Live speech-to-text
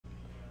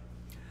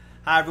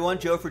Hi everyone,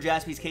 Joe for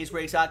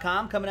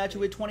JaspysCaseBreaks.com coming at you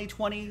with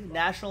 2020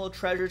 National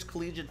Treasures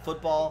Collegiate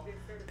Football.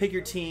 Pick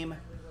your team,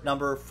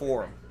 number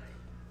 4.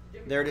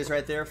 There it is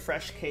right there,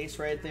 fresh case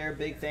right there.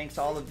 Big thanks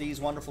to all of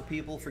these wonderful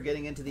people for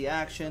getting into the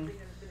action.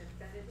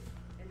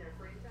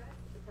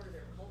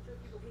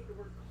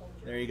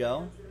 There you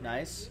go,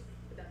 nice.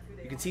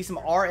 You can see some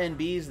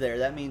RNBs there.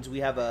 That means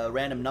we have a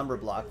random number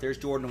block. There's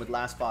Jordan with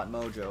Last Spot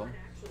Mojo.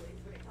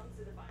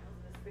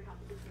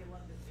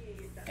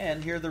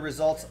 And here are the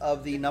results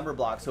of the number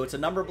block. So it's a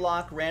number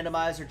block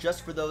randomizer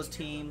just for those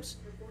teams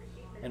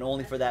and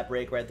only for that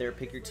break right there.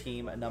 Pick your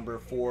team at number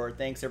 4.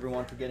 Thanks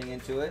everyone for getting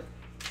into it.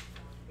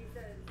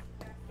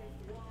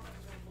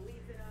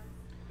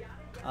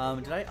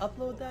 Did I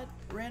upload that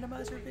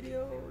randomizer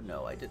video?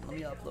 No, I didn't. Let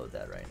me upload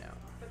that right now.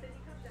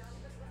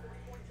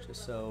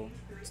 Just so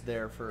it's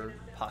there for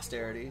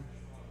posterity.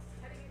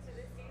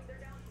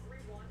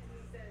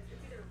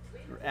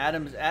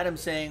 Adam's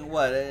saying,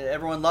 what,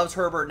 everyone loves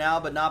Herbert now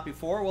but not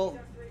before? Well,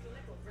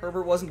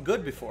 Herbert wasn't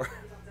good before.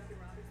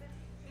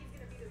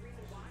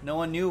 No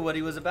one knew what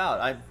he was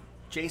about.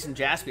 Jason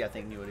Jaspy, I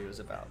think, knew what he was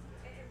about.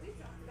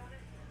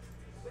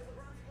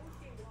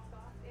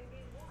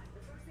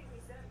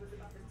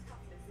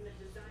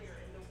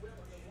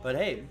 But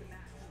hey,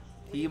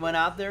 he went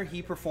out there,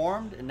 he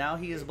performed, and now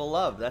he is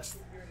beloved. That's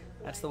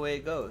the way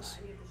it goes.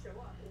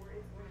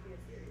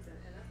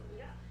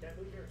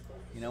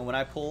 You know, when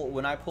I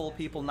pull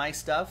people nice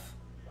stuff,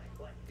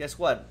 guess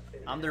what?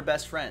 I'm their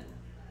best friend.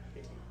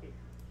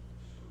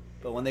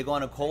 But when they go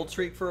on a cold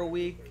streak for a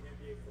week,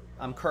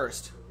 I'm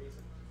cursed.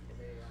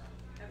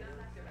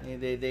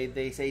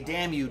 They say,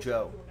 "Damn you,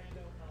 Joe.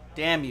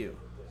 Damn you."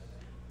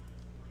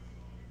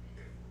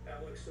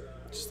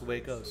 Just the way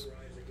it goes.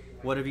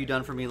 What have you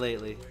done for me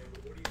lately?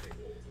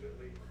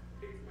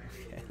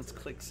 Okay, let's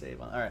click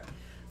save on. All right,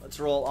 let's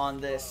roll on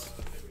this.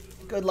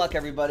 Good luck,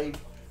 everybody.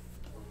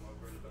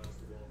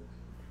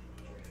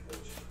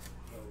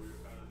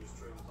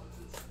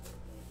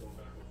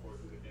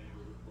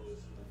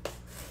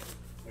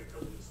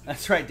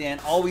 That's right, Dan.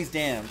 Always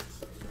damned.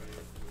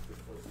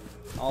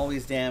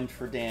 Always damned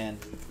for Dan.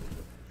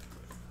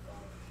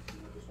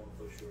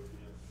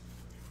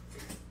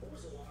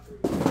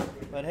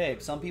 But hey,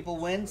 some people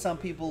win, some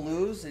people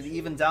lose. It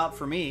evens out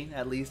for me,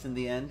 at least in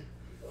the end.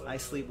 I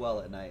sleep well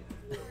at night.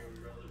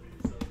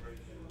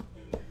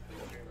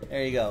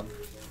 There you go.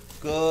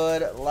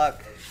 Good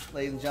luck,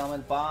 ladies and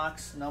gentlemen.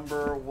 Box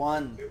number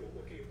 1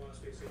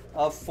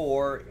 of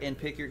 4 in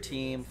Pick Your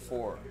Team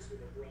 4.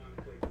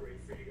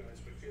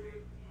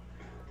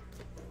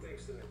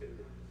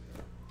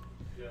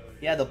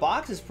 Yeah, the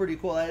box is pretty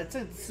cool.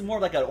 It's more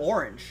like an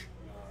orange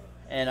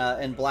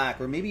and black,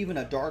 or maybe even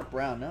a dark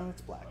brown. No,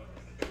 it's black.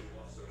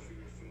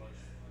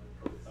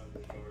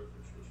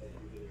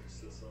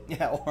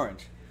 Yeah,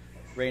 orange.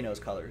 Rayno's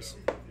colors.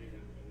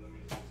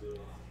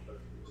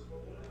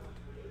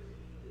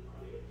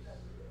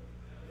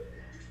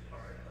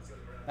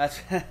 That's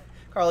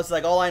Carlos is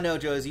like, all I know,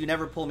 Joe, is you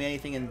never pull me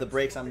anything in the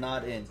breaks I'm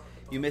not in.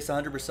 You miss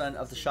 100%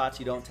 of the shots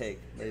you don't take,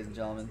 ladies and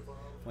gentlemen.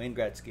 Wayne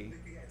Gretzky.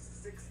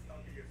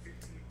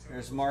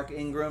 There's Mark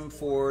Ingram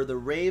for the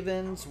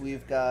Ravens.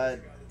 We've got...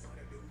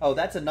 Oh,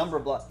 that's a number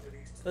block.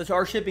 So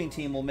our shipping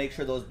team will make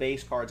sure those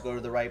base cards go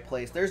to the right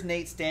place. There's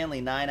Nate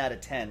Stanley, 9 out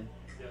of 10.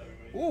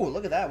 Ooh,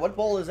 look at that. What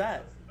bowl is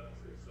that?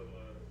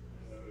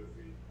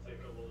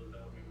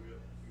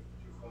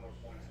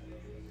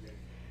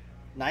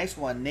 Nice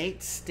one.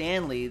 Nate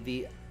Stanley,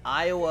 the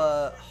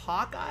Iowa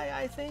Hawkeye,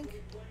 I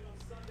think,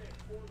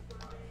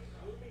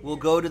 will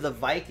go to the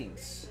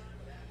Vikings.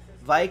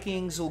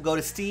 Vikings will go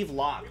to Steve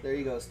Locke. There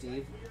you go,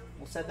 Steve.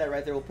 We'll set that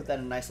right there. We'll put that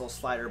in a nice little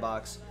slider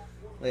box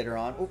later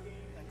on. Oh,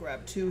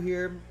 grab 2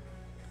 here.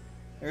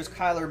 There's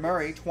Kyler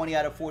Murray, 20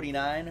 out of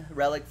 49.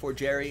 Relic for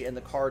Jerry and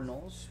the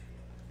Cardinals.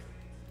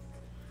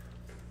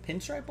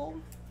 Pinstripe Bowl?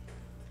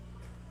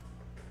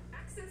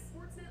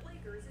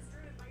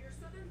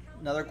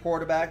 Another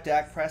quarterback,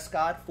 Dak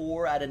Prescott,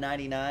 4 out of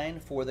 99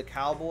 for the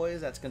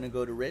Cowboys. That's going to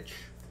go to Rich.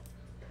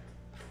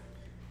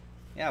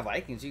 Yeah,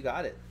 Vikings, you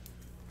got it.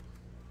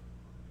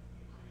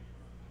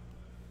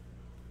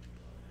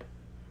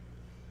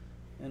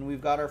 And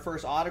we've got our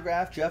first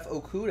autograph, Jeff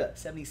Okuda,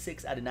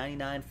 76 out of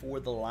 99 for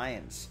the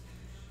Lions.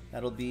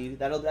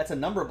 That's a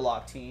number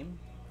block team.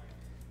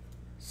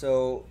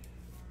 So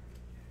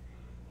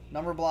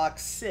number block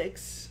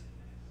 6,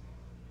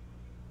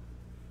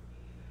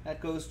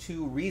 that goes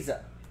to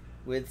Riza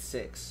with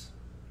 6.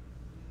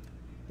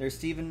 There's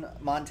Steven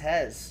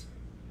Montez,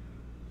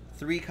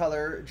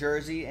 3-color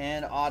jersey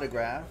and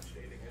autograph,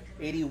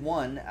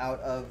 81 out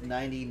of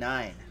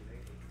 99.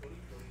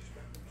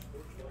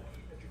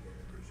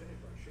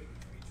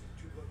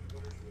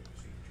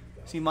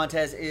 Steve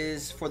Montez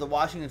is for the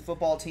Washington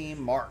football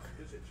team. Mark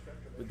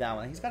with that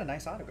one. He's got a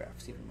nice autograph,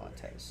 Stephen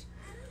Montez.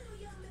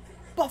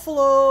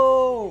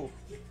 Buffalo!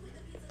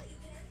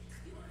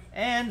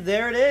 And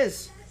there it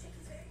is.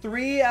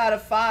 3 out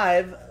of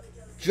 5.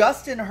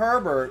 Justin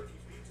Herbert.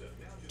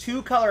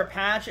 2-color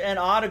patch and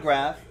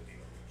autograph.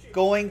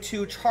 Going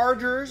to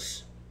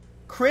Chargers,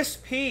 Chris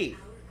P.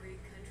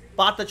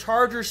 Bought the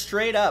Chargers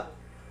straight up.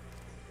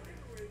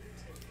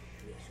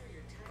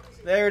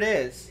 There it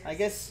is. I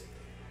guess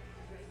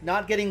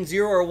not getting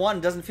 0 or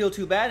 1 doesn't feel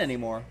too bad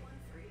anymore.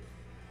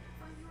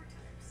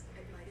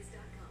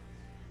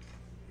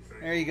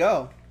 There you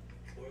go.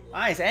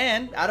 Nice.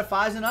 And out of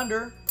 5s and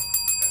under.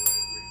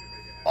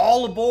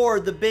 All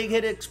aboard the Big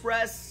Hit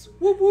Express.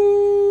 Whoop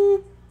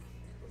whoop.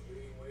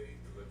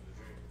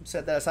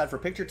 Set that aside for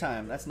picture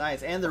time. That's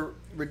nice. And the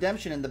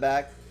redemption in the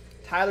back.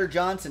 Tyler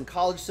Johnson,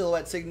 college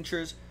silhouette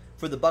signatures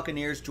for the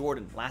Buccaneers.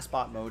 Jordan, last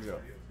spot mojo.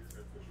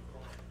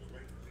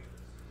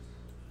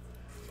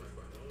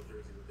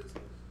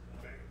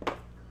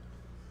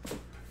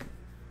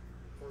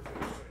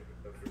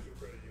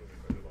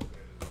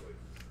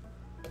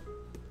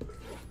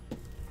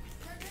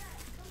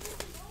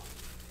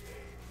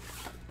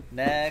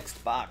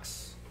 Next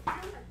box.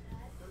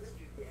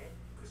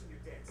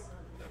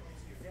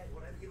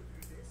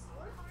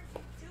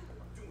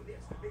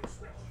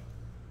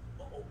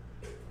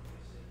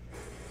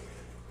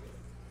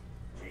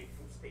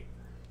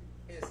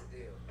 Here's the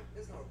deal.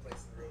 There's no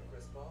replacing the real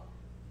Chris Paul.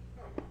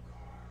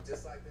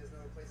 Just like there's no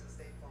replacing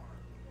State Farm.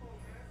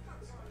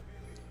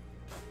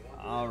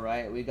 All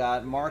right, we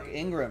got Mark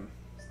Ingram.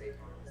 State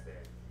Farm is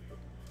there.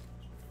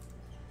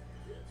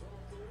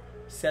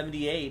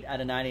 78 out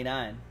of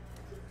 99.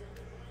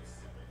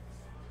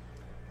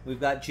 We've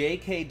got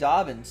J.K.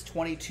 Dobbins,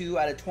 22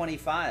 out of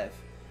 25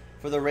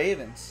 for the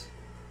Ravens.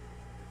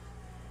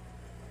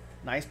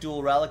 Nice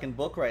dual relic and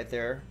book right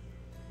there.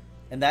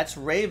 And that's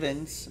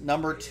Ravens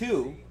number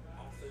 2.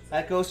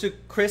 That goes to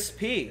Chris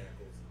P.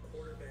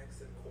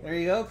 There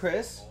you go,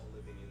 Chris.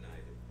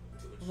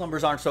 Those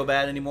numbers aren't so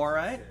bad anymore,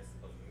 right?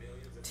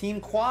 Team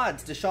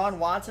quads, Deshaun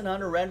Watson,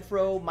 Hunter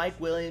Renfrow, Mike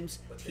Williams,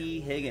 T.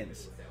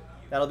 Higgins.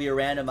 That'll be a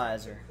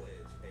randomizer.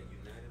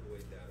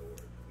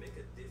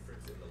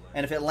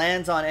 And if it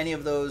lands on any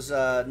of those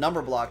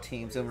number block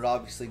teams, it would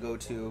obviously go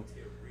to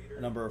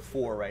number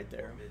 4 right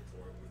there.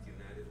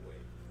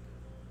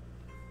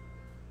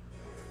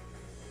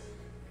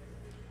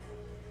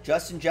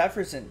 Justin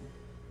Jefferson,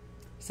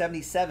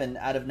 77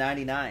 out of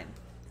 99.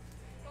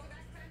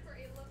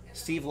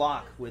 Steve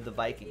Locke with the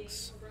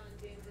Vikings.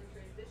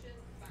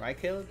 Right,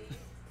 Caleb?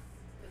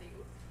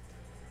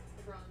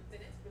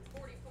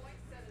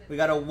 We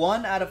got a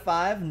 1 out of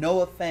 5,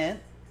 Noah Fant.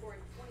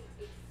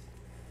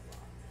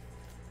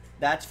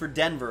 That's for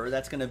Denver.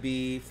 That's going to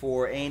be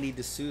for Andy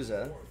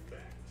D'Souza.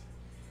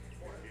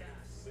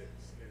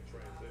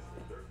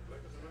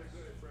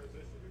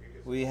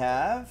 We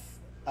have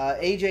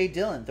A.J.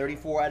 Dillon,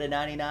 34 out of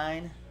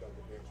 99.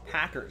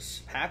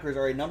 Packers. Packers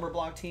are a number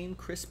block team.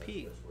 Chris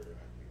P.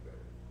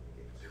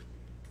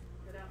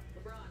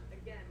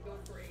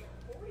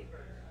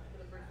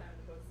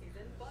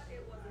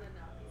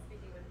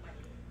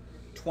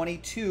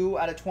 22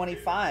 out of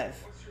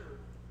 25.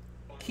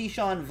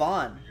 Keyshawn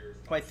Vaughn,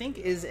 who I think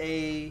is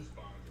a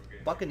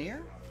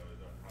Buccaneer.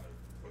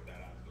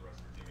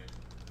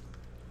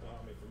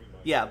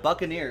 Yeah,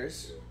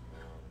 Buccaneers.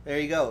 There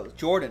you go.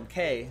 Jordan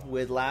K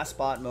with last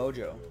spot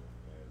mojo.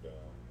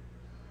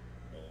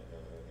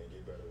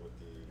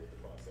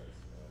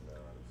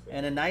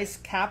 And a nice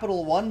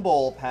Capital One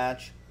Bowl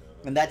patch.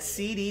 And that's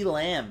C.D.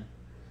 Lamb.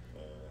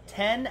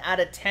 10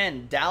 out of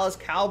 10. Dallas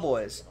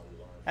Cowboys.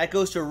 That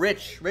goes to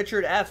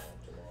Richard F.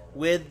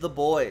 with the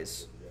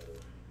boys.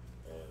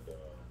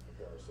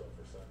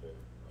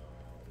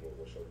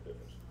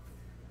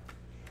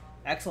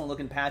 Excellent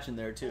looking patch in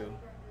there too.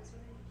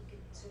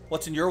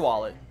 What's in your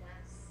wallet?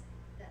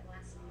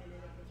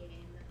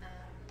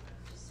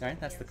 All right,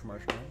 that's the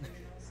commercial.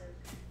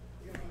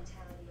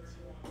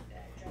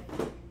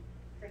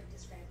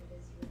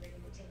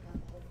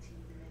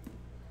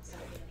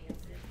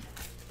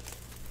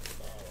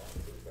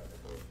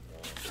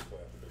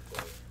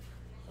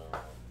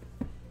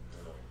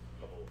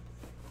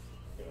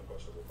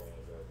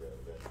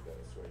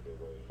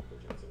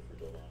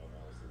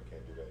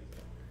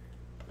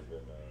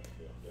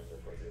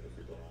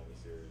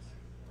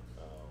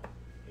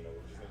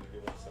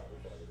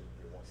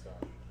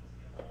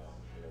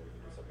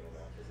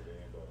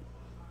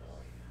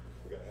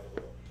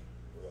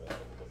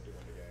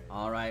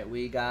 All right,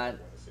 we got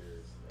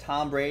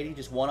Tom Brady,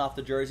 just 1 off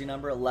the jersey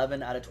number,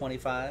 11 out of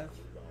 25.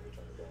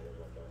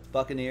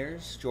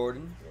 Buccaneers,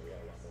 Jordan.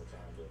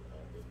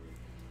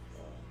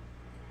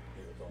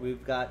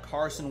 We've got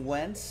Carson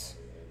Wentz,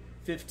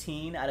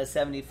 15 out of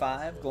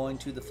 75, going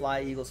to the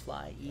Fly Eagles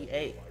Fly,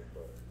 EA.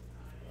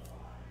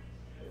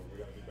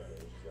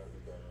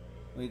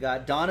 We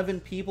got Donovan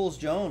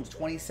Peoples-Jones,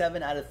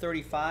 27 out of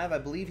 35. I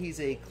believe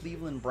he's a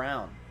Cleveland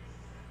Brown.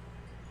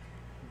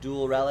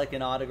 Dual relic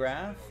and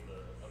autograph.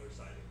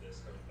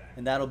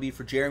 And that'll be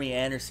for Jeremy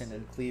Anderson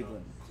in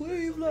Cleveland.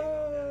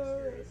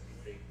 Cleveland!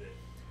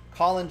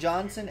 Colin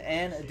Johnson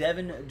and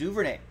Devin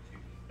Duvernay.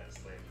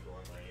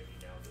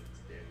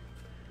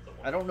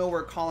 I don't know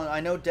where Colin... I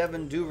know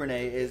Devin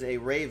Duvernay is a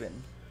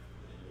Raven.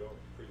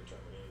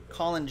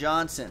 Colin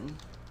Johnson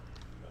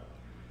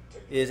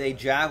is a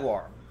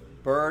Jaguar.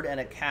 Bird and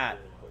a cat.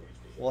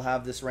 We'll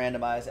have this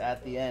randomized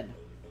at the end.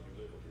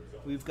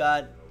 We've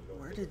got...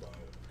 Where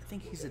I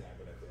think he's a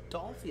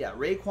Dolphin. Yeah,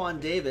 Raekwon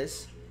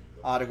Davis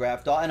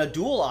autograph, and a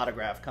dual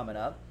autograph coming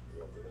up.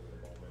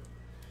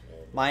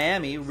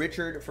 Miami,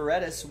 Richard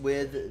Ferrettis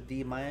with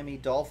the Miami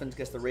Dolphins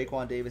gets the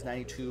Raekwon Davis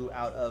 92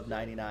 out of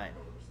 99.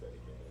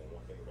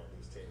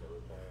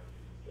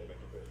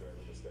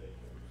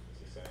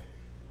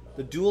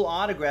 The dual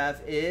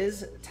autograph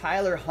is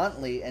Tyler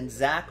Huntley and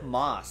Zach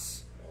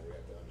Moss.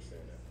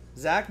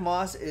 Zach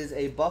Moss is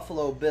a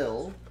Buffalo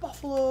Bill.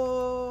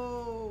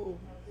 Buffalo!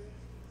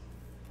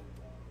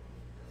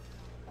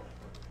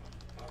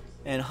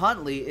 And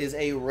Huntley is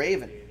a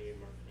Raven.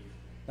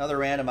 Another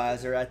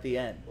randomizer at the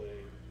end.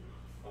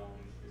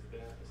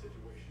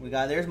 We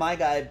got, there's my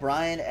guy,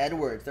 Brian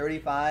Edwards,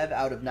 35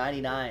 out of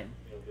 99.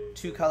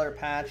 2-color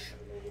patch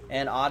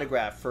and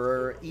autograph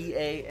for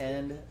EA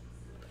and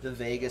the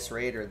Vegas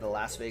Raider, the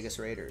Las Vegas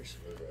Raiders.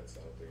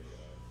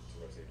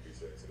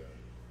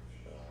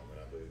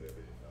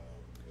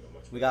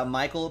 We got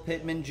Michael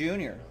Pittman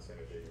Jr.,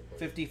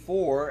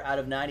 54 out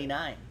of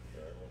 99.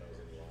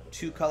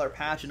 2-color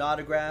patch and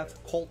autograph,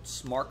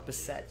 Colts, Mark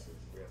Bissett.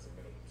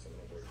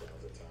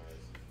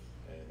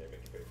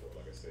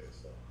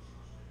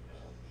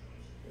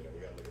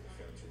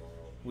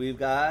 We've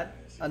got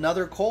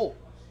another Colt,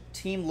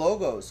 team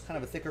logos, kind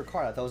of a thicker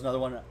card. I thought there was another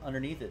one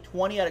underneath it.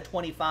 20 out of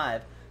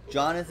 25,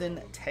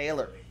 Jonathan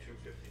Taylor.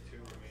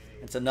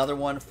 It's another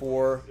one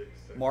for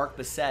Mark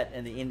Bissett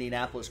and the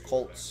Indianapolis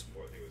Colts.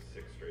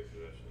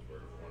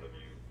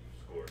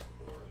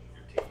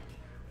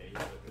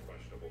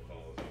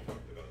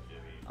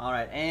 All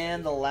right,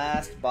 and the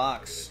last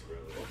box.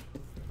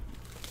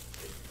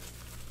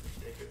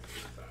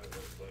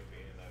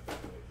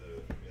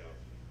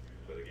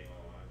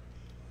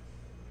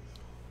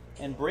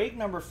 And break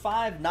number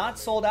 5, not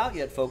sold out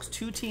yet, folks.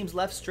 2 teams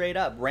left straight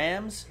up.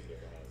 Rams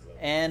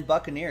and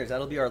Buccaneers.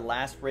 That'll be our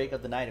last break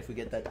of the night if we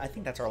get that. I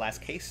think that's our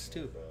last case,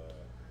 too.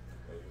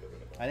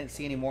 I didn't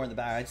see any more in the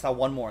back. I saw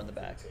one more in the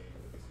back.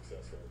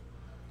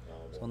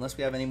 So unless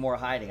we have any more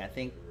hiding, I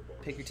think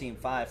pick your team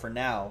 5 for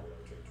now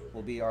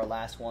will be our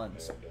last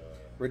ones.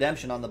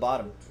 Redemption on the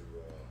bottom.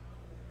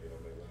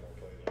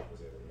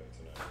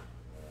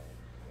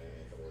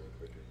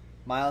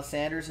 Miles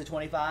Sanders at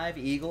 25,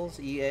 Eagles,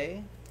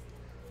 EA.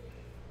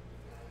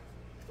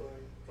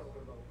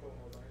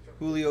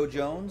 Julio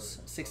Jones,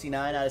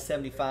 69 out of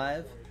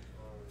 75.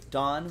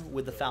 Don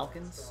with the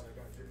Falcons.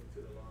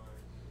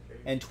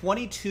 And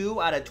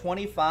 22 out of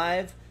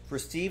 25 for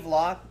Steve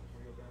Locke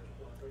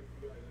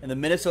and the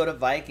Minnesota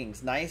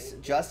Vikings. Nice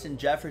Justin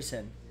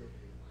Jefferson.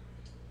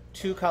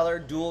 2-color,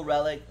 dual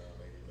relic,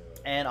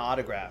 and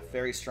autograph.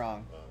 Very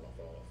strong.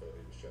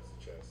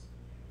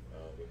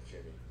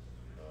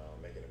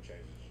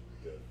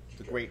 It's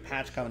a great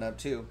patch coming up,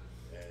 too.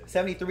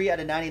 73 out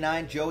of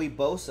 99, Joey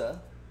Bosa.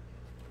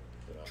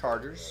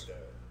 Chargers,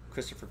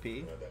 Christopher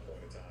P.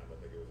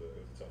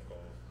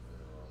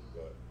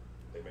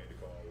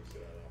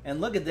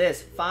 And look at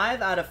this,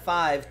 5 out of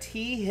 5,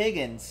 T.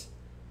 Higgins.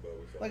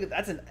 Look at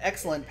that's an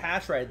excellent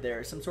patch right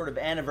there. Some sort of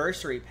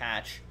anniversary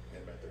patch.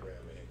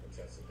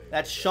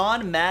 That's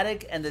Sean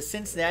Maddock and the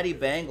Cincinnati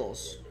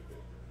Bengals.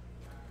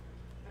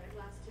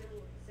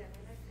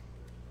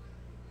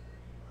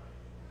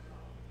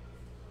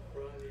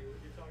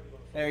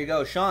 There you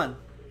go, Sean.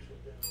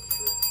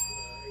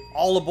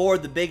 All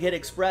aboard the Big Hit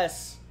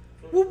Express.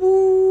 Woo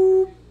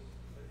woo.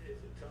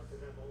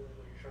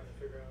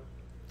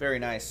 Very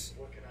nice.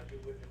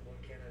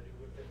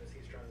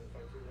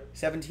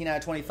 17 out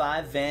of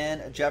 25,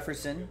 Van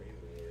Jefferson.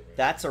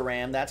 That's a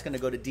Ram. That's going to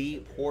go to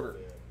D. Porter.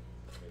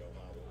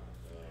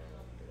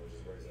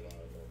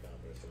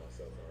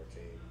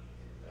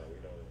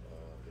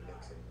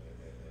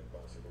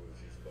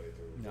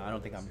 No, I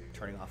don't think I'm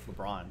turning off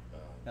LeBron.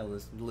 I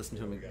listen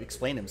to him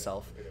explain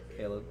himself,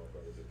 Caleb.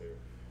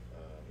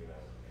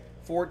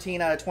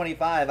 14 out of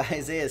 25,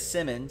 Isaiah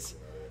Simmons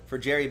for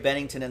Jerry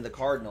Bennington and the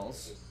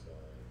Cardinals.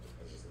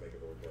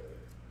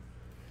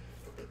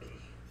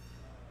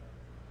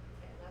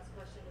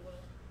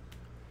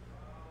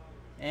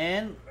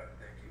 And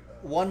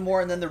one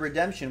more, and then the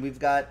redemption. We've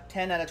got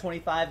 10 out of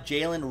 25,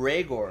 Jalen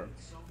Reagor.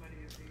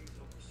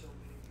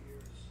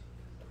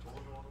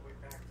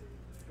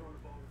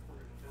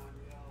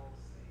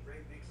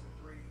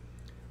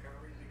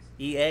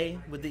 EA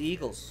with the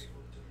Eagles.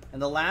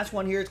 And the last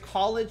one here is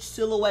College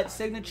Silhouette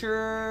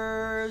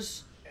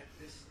Signatures.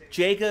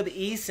 Jacob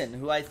Eason,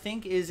 who I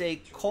think is a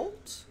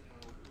Colt.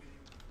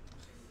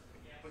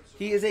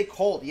 He is a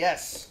Colt,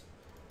 yes.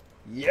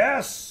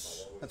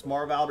 Yes! That's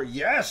Marv Albert,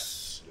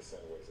 yes!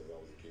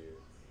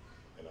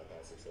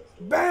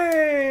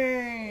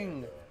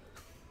 Bang!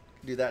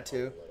 Do that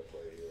too.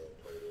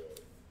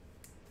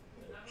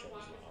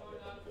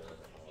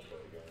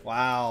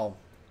 Wow.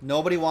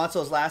 Nobody wants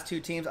those last 2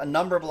 teams. A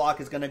number block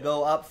is going to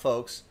go up,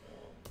 folks.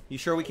 You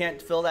sure we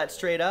can't fill that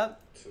straight up?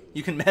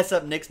 You can mess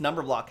up Nick's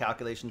number block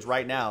calculations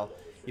right now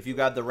if you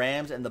got the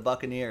Rams and the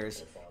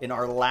Buccaneers in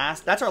our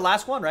last... That's our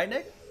last one, right,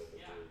 Nick?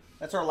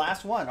 That's our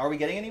last one. Are we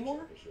getting any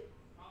more?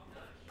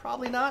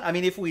 Probably not. I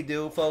mean, if we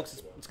do,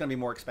 folks, it's going to be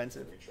more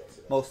expensive.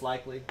 Most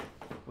likely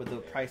with the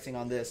pricing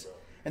on this.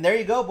 And there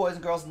you go, boys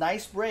and girls.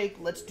 Nice break.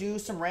 Let's do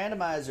some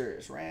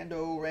randomizers.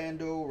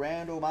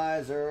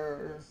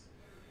 Randomizer.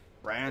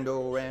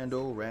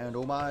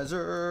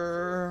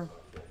 Randomizer.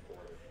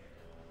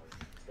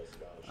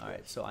 All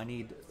right, so I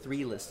need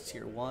 3 lists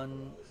here.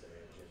 1,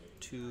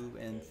 2,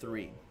 and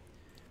 3.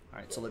 All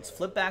right, so let's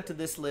flip back to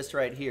this list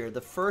right here. The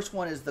first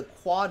one is the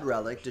quad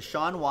relic,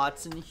 Deshaun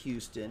Watson,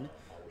 Houston,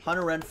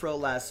 Hunter Renfrow,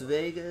 Las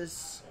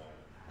Vegas,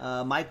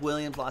 Mike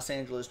Williams, Los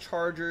Angeles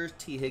Chargers,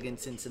 T.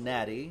 Higgins,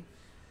 Cincinnati.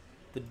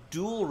 The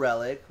dual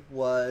relic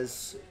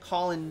was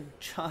Colin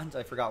Johnson.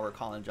 I forgot where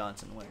Colin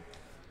Johnson went.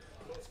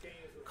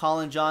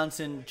 Colin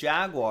Johnson,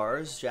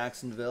 Jaguars,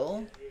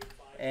 Jacksonville,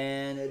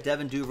 and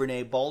Devin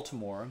Duvernay,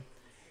 Baltimore.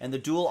 And the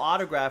dual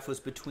autograph was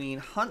between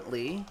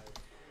Huntley,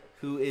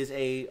 who is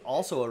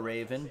also a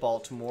Raven,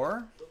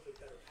 Baltimore,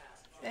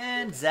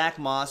 and Zach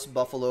Moss,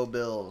 Buffalo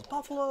Bills.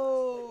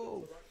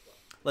 Buffalo!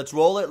 Let's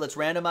roll it. Let's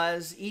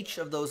randomize each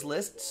of those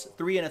lists.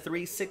 3 and a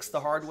 3, 6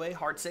 the hard way,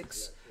 hard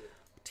 6.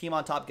 Team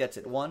on top gets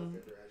it. 1,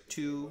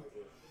 2,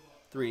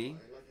 3,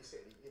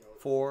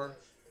 4,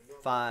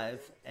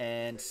 5,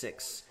 and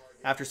 6.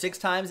 After 6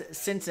 times,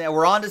 Cincinnati.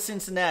 We're on to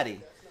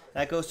Cincinnati.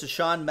 That goes to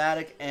Sean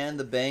Maddock and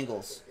the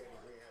Bengals.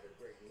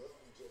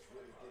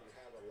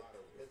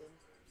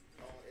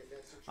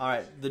 All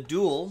right, the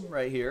duel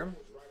right here.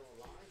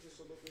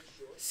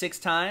 6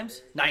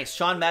 times. Nice.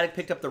 Sean Maddock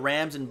picked up the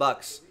Rams and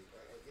Bucks.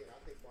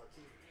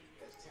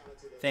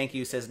 Thank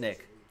you, says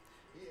Nick.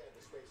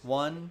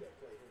 1,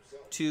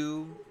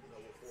 2,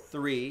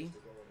 3,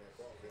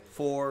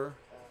 4,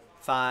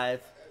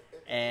 5,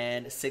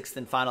 and 6th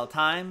and final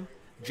time.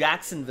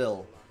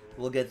 Jacksonville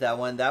will get that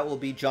one. That will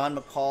be John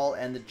McCall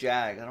and the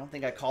Jags. I don't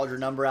think I called your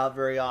number out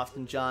very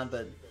often, John,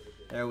 but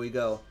there we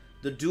go.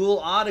 The dual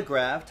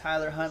autograph,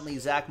 Tyler Huntley,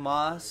 Zach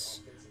Moss,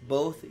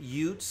 both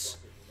Utes.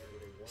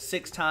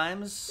 6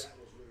 times.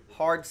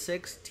 Hard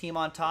 6, team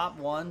on top.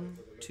 1,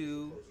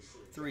 2,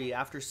 3.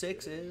 After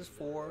 6 is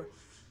 4,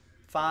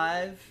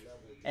 5,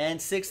 and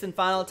 6th and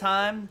final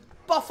time.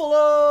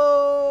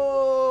 Buffalo!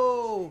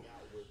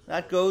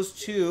 That goes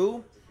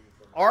to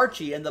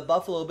Archie and the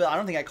Buffalo Bill. I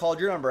don't think I called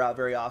your number out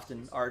very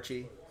often,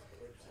 Archie.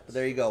 But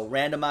there you go.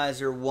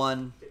 Randomizer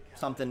 1,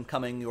 something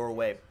coming your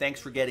way.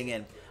 Thanks for getting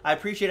in. I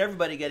appreciate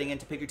everybody getting in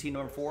to pick your team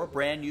number 4.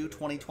 Brand new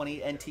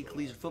 2020 NT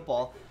Collegiate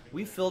Football.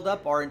 We filled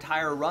up our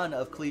entire run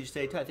of Collegiate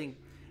State. I think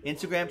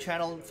Instagram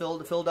channel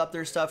filled up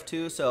their stuff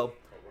too. So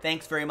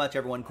thanks very much,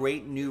 everyone.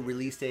 Great new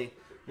release day.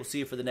 We'll see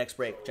you for the next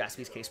break.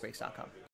 JaspysCaseBreaks.com.